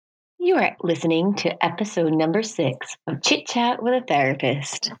You are listening to episode number 6 of Chit Chat with a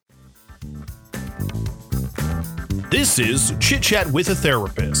Therapist. This is Chit Chat with a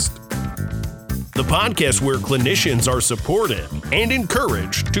Therapist, the podcast where clinicians are supported and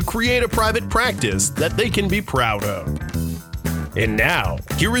encouraged to create a private practice that they can be proud of. And now,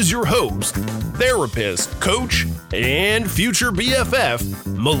 here is your host, therapist, coach, and future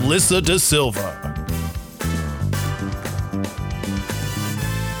BFF, Melissa Da Silva.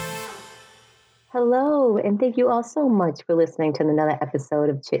 Hello, and thank you all so much for listening to another episode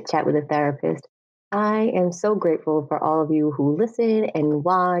of Chit Chat with a Therapist. I am so grateful for all of you who listen and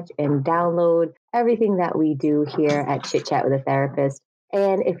watch and download everything that we do here at Chit Chat with a Therapist.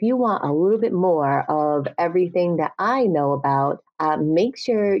 And if you want a little bit more of everything that I know about, make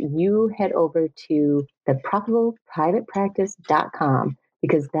sure you head over to theprofitabbleprivatepractice.com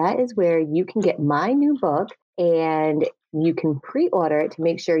because that is where you can get my new book and you can pre-order it to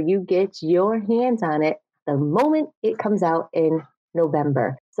make sure you get your hands on it the moment it comes out in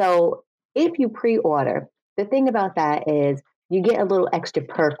November. So if you pre-order, the thing about that is you get a little extra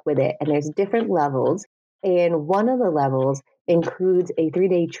perk with it, and there's different levels. And one of the levels includes a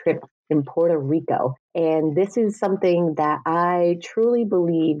 3-day trip in Puerto Rico. And this is something that I truly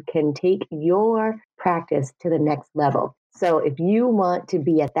believe can take your practice to the next level. So if you want to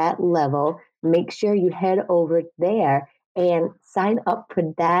be at that level, make sure you head over there and sign up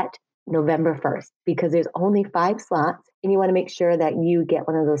for that November 1st, because there's only 5 slots and you want to make sure that you get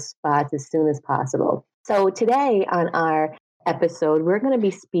one of those spots as soon as possible. So today on our episode, we're going to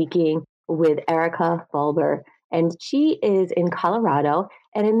be speaking with Erica Faulhaber, and she is in Colorado.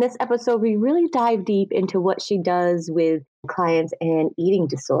 And in this episode, we really dive deep into what she does with clients and eating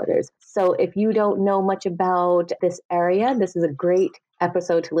disorders. So if you don't know much about this area, this is a great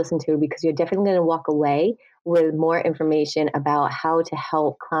episode to listen to because you're definitely going to walk away with more information about how to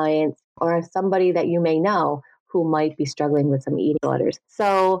help clients or somebody that you may know who might be struggling with some eating disorders.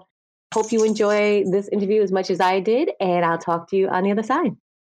 So hope you enjoy this interview as much as I did, and I'll talk to you on the other side.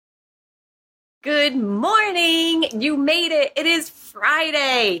 Good morning. You made it. It is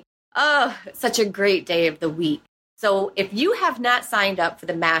Friday. Oh, such a great day of the week. So if you have not signed up for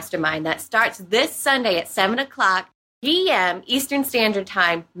the mastermind that starts this Sunday at 7 o'clock p.m. Eastern Standard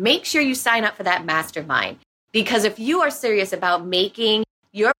Time, make sure you sign up for that mastermind. Because if you are serious about making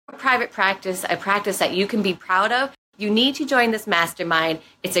your private practice a practice that you can be proud of, you need to join this mastermind.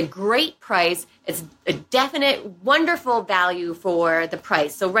 It's a great price. It's a definite, wonderful value for the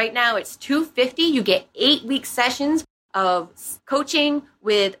price. So right now it's $250. You get 8-week sessions of coaching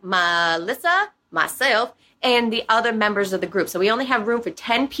with Melissa, myself, and the other members of the group. So we only have room for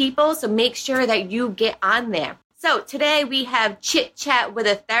 10 people. So make sure that you get on there. So today we have Chit Chat with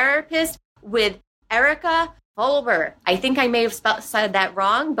a Therapist with Erica Faulhaber. I think I may have said that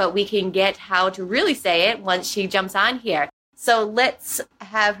wrong, but we can get how to really say it once she jumps on here. So let's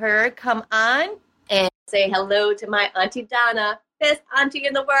have her come on and say hello to my Auntie Donna, best auntie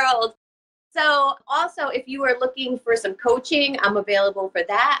in the world. So also, if you are looking for some coaching, I'm available for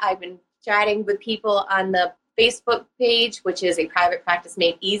that. I've been chatting with people on the Facebook page, which is a private practice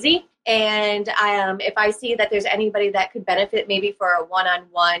made easy. And if I see that there's anybody that could benefit maybe for a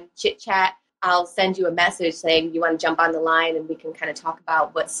one-on-one chit chat, I'll send you a message saying you want to jump on the line and we can kind of talk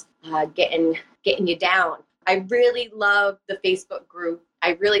about what's getting you down. I really love the Facebook group.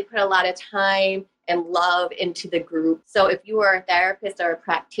 I really put a lot of time and love into the group. So if you are a therapist or a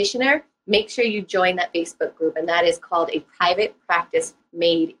practitioner, make sure you join that Facebook group. And that is called a private practice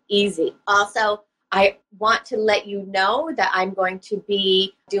made easy. Also, I want to let you know that I'm going to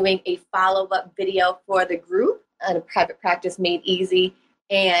be doing a follow-up video for the group on a private practice made easy.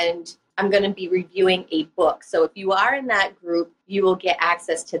 And I'm going to be reviewing a book. So if you are in that group, you will get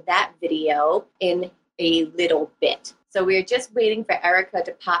access to that video in a little bit. So we're just waiting for Erica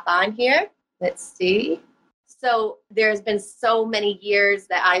to pop on here. Let's see. So there's been so many years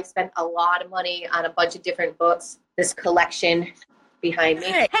that I've spent a lot of money on a bunch of different books. This collection behind me.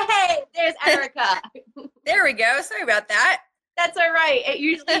 Hey, there's Erica. There we go. Sorry about that. That's all right. It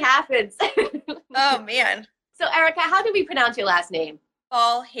usually happens. Oh, man. So Erica, how do we pronounce your last name?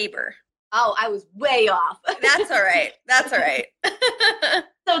 Faulhaber. Oh, I was way off. That's all right. That's all right.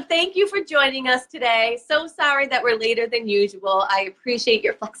 So thank you for joining us today. So sorry that we're later than usual. I appreciate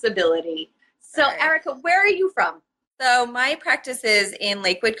your flexibility. So right. Erica, where are you from? So my practice is in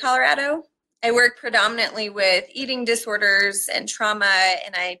Lakewood, Colorado. I work predominantly with eating disorders and trauma,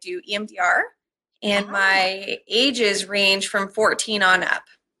 and I do EMDR. And my ages range from 14 on up.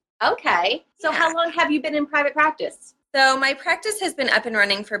 Okay. So how long have you been in private practice? So my practice has been up and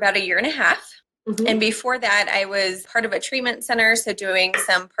running for about 1.5 years. Mhm. And before that, I was part of a treatment center, so doing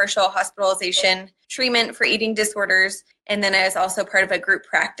some partial hospitalization treatment for eating disorders. And then I was also part of a group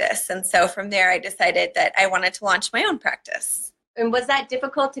practice. And so from there, I decided that I wanted to launch my own practice. And was that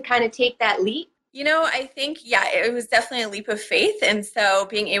difficult to kind of take that leap? I think, it was definitely a leap of faith. And so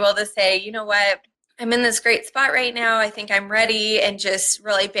being able to say, you know what, I'm in this great spot right now. I think I'm ready, and just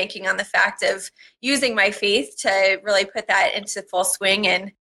really banking on the fact of using my faith to really put that into full swing.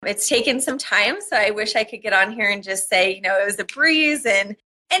 And it's taken some time. So I wish I could get on here and just say, it was a breeze and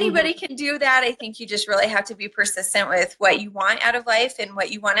anybody can do that. I think you just really have to be persistent with what you want out of life and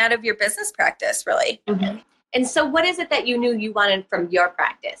what you want out of your business practice, really. Mm-hmm. And so what is it that you knew you wanted from your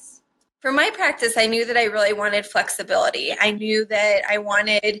practice? For my practice, I knew that I really wanted flexibility. I knew that I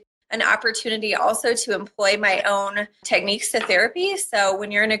wanted an opportunity also to employ my own techniques to therapy. So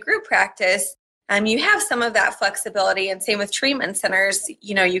when you're in a group practice, you have some of that flexibility, and same with treatment centers.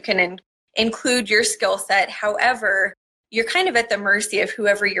 You can include your skill set. However, you're kind of at the mercy of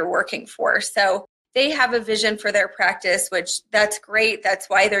whoever you're working for. So they have a vision for their practice, which that's great. That's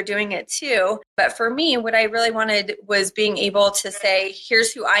why they're doing it too. But for me, what I really wanted was being able to say,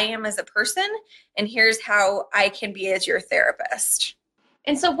 here's who I am as a person, and here's how I can be as your therapist.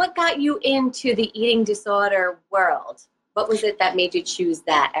 And so what got you into the eating disorder world? What was it that made you choose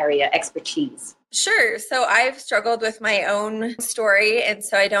that area expertise? Sure. So I've struggled with my own story, and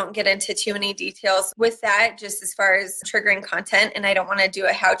so I don't get into too many details with that, just as far as triggering content, and I don't want to do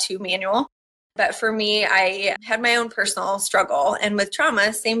a how-to manual. But for me, I had my own personal struggle, and with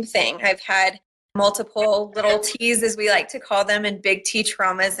trauma, same thing. I've had multiple little T's, as we like to call them, and big T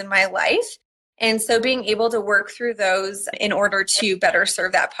traumas in my life. And so being able to work through those in order to better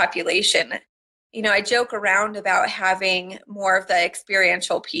serve that population. I joke around about having more of the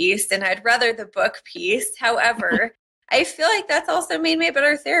experiential piece, and I'd rather the book piece. However, I feel like that's also made me a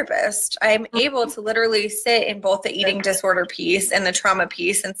better therapist. I'm able to literally sit in both the eating disorder piece and the trauma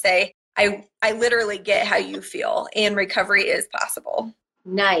piece and say, I literally get how you feel, and recovery is possible.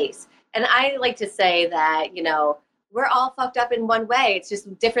 Nice. And I like to say that, we're all fucked up in one way. It's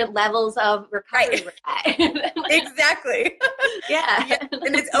just different levels of recovery. Right. Exactly. Yeah.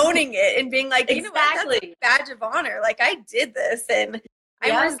 And it's owning it and being like, exactly. That's a badge of honor. Like, I did this, and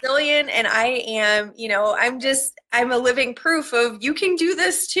I'm resilient, and I am, I'm a living proof of you can do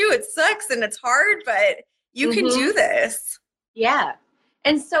this too. It sucks and it's hard, but you can do this. Yeah.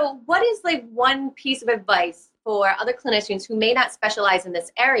 And so what is one piece of advice for other clinicians who may not specialize in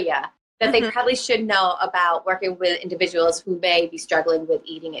this area that they probably should know about working with individuals who may be struggling with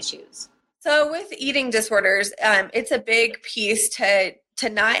eating issues? So with eating disorders, it's a big piece to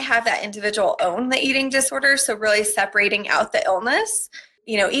not have that individual own the eating disorder. So really separating out the illness.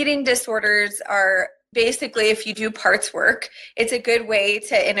 Eating disorders are basically, if you do parts work, it's a good way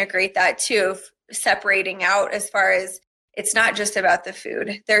to integrate that too, separating out as far as it's not just about the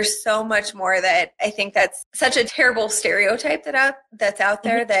food. There's so much more that I think that's such a terrible stereotype that's out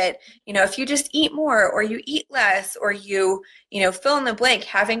there that, if you just eat more or you eat less or you fill in the blank,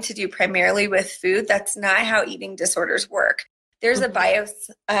 having to do primarily with food, that's not how eating disorders work. There's a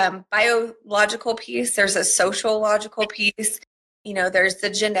biological piece. There's a sociological piece. There's the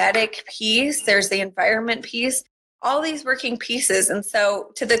genetic piece. There's the environment piece, all these working pieces. And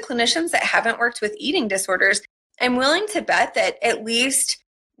so to the clinicians that haven't worked with eating disorders, I'm willing to bet that at least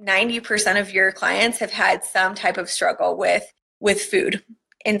 90% of your clients have had some type of struggle with food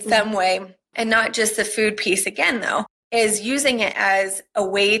in some way. And not just the food piece, again, though, is using it as a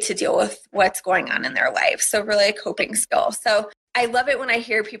way to deal with what's going on in their life. So really a coping skill. So I love it when I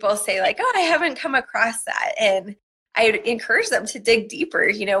hear people say I haven't come across that. And I encourage them to dig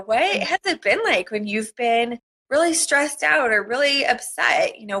deeper. What has it been like when you've been really stressed out or really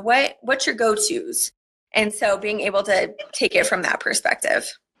upset? What's your go-tos? And so being able to take it from that perspective.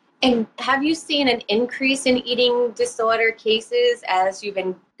 And have you seen an increase in eating disorder cases as you've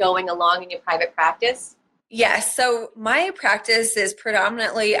been going along in your private practice? Yes. So my practice is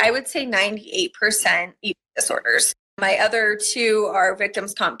predominantly, I would say 98% eating disorders. My other two are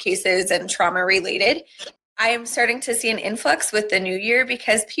victims' comp cases and trauma related. I am starting to see an influx with the new year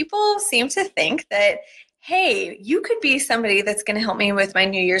because people seem to think that, hey, you could be somebody that's going to help me with my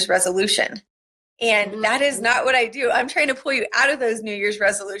New Year's resolution. And that is not what I do. I'm trying to pull you out of those New Year's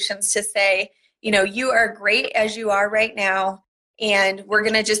resolutions to say, you are great as you are right now. And we're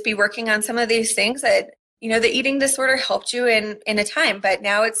going to just be working on some of these things that, the eating disorder helped you in a time, but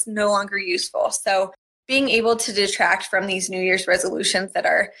now it's no longer useful. So being able to detract from these New Year's resolutions that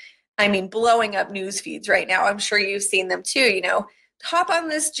are, blowing up news feeds right now. I'm sure you've seen them too, hop on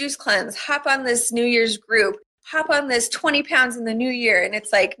this juice cleanse, hop on this New Year's group, hop on this 20 pounds in the new year. And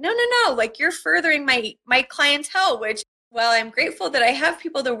it's like, no, like you're furthering my clientele, which while I'm grateful that I have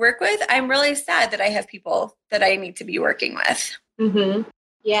people to work with, I'm really sad that I have people that I need to be working with. Mm-hmm.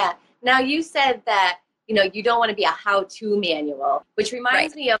 Yeah. Now you said that, you don't want to be a how-to manual, which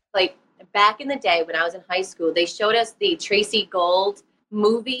reminds me of like back in the day when I was in high school, they showed us the Tracy Gold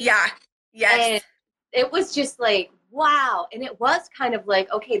movie. Yeah. Yes. And it was just like, wow. And it was kind of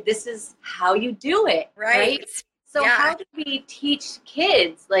like, okay, this is how you do it. Right. So how do we teach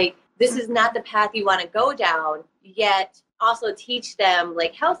kids, like, this is not the path you want to go down, yet also teach them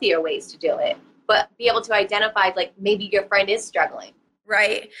like healthier ways to do it, but be able to identify like maybe your friend is struggling.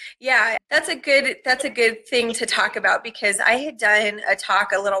 Right. Yeah, that's a good thing to talk about, because I had done a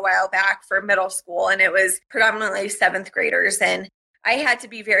talk a little while back for middle school, and it was predominantly 7th graders. And I had to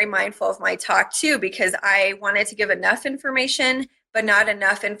be very mindful of my talk too, because I wanted to give enough information, but not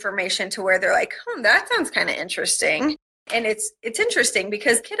enough information to where they're like, that sounds kind of interesting. And it's interesting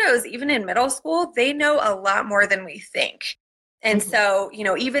because kiddos, even in middle school, they know a lot more than we think. And so,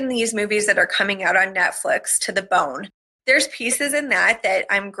 even these movies that are coming out on Netflix, To the Bone, there's pieces in that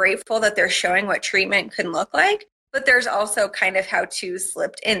I'm grateful that they're showing what treatment can look like, but there's also kind of how to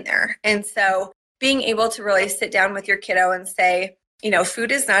slipped in there. And so being able to really sit down with your kiddo and say,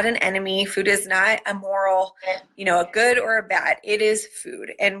 food is not an enemy. Food is not a moral, a good or a bad. It is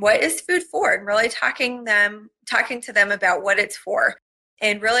food. And what is food for? And really talking to them about what it's for,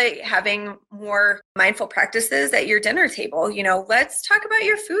 and really having more mindful practices at your dinner table. Let's talk about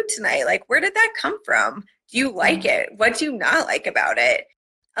your food tonight. Like, where did that come from? Do you like it? What do you not like about it?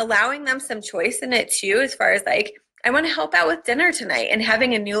 Allowing them some choice in it too, as far as like, I want to help out with dinner tonight, and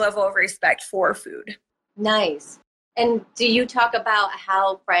having a new level of respect for food. Nice. And do you talk about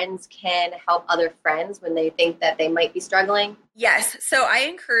how friends can help other friends when they think that they might be struggling? Yes. So I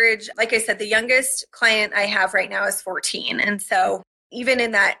encourage, like I said, the youngest client I have right now is 14. And so even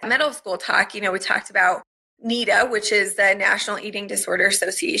in that middle school talk, we talked about NEDA, which is the National Eating Disorder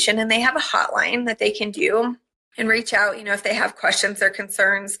Association, and they have a hotline that they can do and reach out, if they have questions or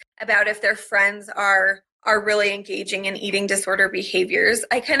concerns about if their friends are really engaging in eating disorder behaviors.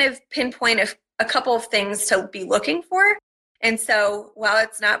 I kind of pinpoint a couple of things to be looking for. And so while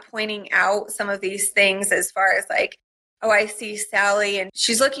it's not pointing out some of these things as far as like, I see Sally and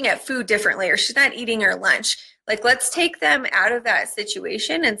she's looking at food differently, or she's not eating her lunch. Like, let's take them out of that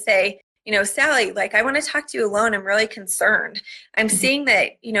situation and say, Sally, like, I want to talk to you alone. I'm really concerned. I'm seeing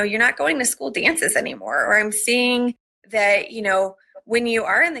that, you're not going to school dances anymore. Or I'm seeing that, when you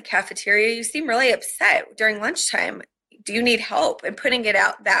are in the cafeteria, you seem really upset during lunchtime. Do you need help? And putting it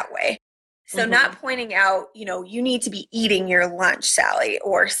out that way. So not pointing out, you need to be eating your lunch, Sally,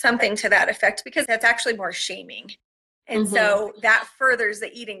 or something to that effect, because that's actually more shaming. And so that furthers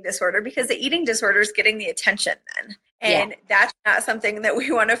the eating disorder, because the eating disorder is getting the attention then. And that's not something that we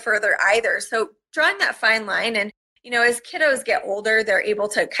want to further either. So drawing that fine line, and, as kiddos get older, they're able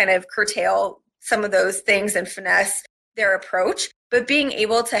to kind of curtail some of those things and finesse their approach, but being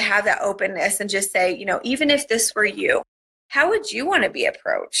able to have that openness and just say, even if this were you, how would you want to be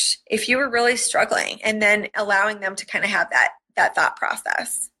approached if you were really struggling? And then allowing them to kind of have that thought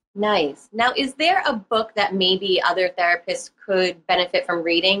process. Nice. Now, is there a book that maybe other therapists could benefit from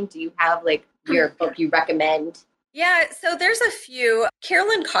reading? Do you have like your book you recommend? Yeah, so there's a few.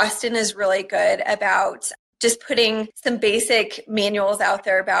 Carolyn Costin is really good about just putting some basic manuals out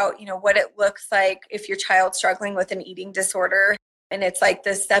there about, what it looks like if your child's struggling with an eating disorder. And it's like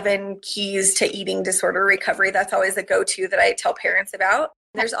the 7 keys to eating disorder recovery. That's always a go-to that I tell parents about.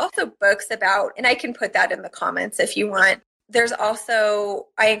 There's also books about, and I can put that in the comments if you want. There's also,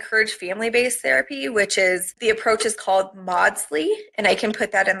 I encourage family-based therapy, which is, the approach is called Maudsley, and I can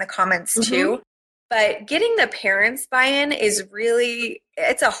put that in the comments too. But getting the parents' buy-in is really,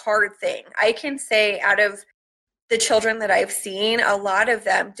 it's a hard thing. I can say out of the children that I've seen, a lot of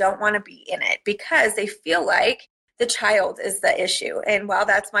them don't want to be in it because they feel like the child is the issue. And while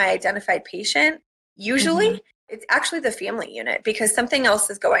that's my identified patient, usually it's actually the family unit, because something else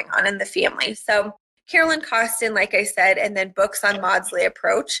is going on in the family. So Carolyn Costin, like I said, and then books on Maudsley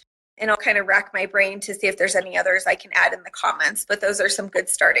approach. And I'll kind of rack my brain to see if there's any others I can add in the comments. But those are some good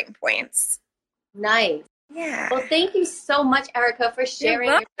starting points. Nice. Yeah. Well, thank you so much, Erica, for sharing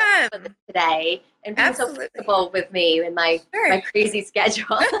your thoughts with us today and being so flexible with me in my crazy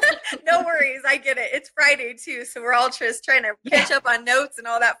schedule. No worries. I get it. It's Friday too. So we're all just trying to catch up on notes and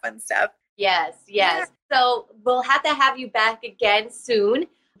all that fun stuff. Yes. Yeah. So we'll have to have you back again soon,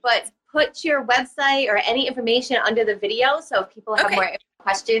 but put your website or any information under the video. So if people have more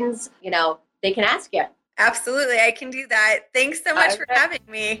questions, they can ask you. Absolutely. I can do that. Thanks so much for having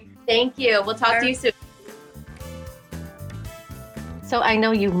me. Thank you. We'll talk to you soon. So I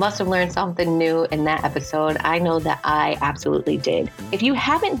know you must have learned something new in that episode. I know that I absolutely did. If you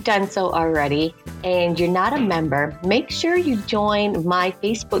haven't done so already and you're not a member, make sure you join my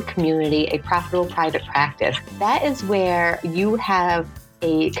Facebook community, A Profitable Private Practice. That is where you have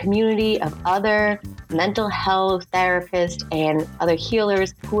a community of other mental health therapists and other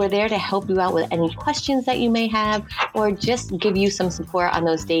healers who are there to help you out with any questions that you may have, or just give you some support on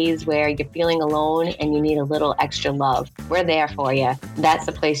those days where you're feeling alone and you need a little extra love. We're there for you. That's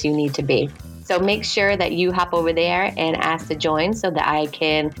the place you need to be. So make sure that you hop over there and ask to join so that I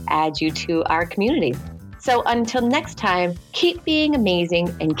can add you to our community. So until next time, keep being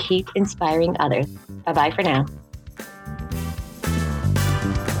amazing and keep inspiring others. Bye-bye for now.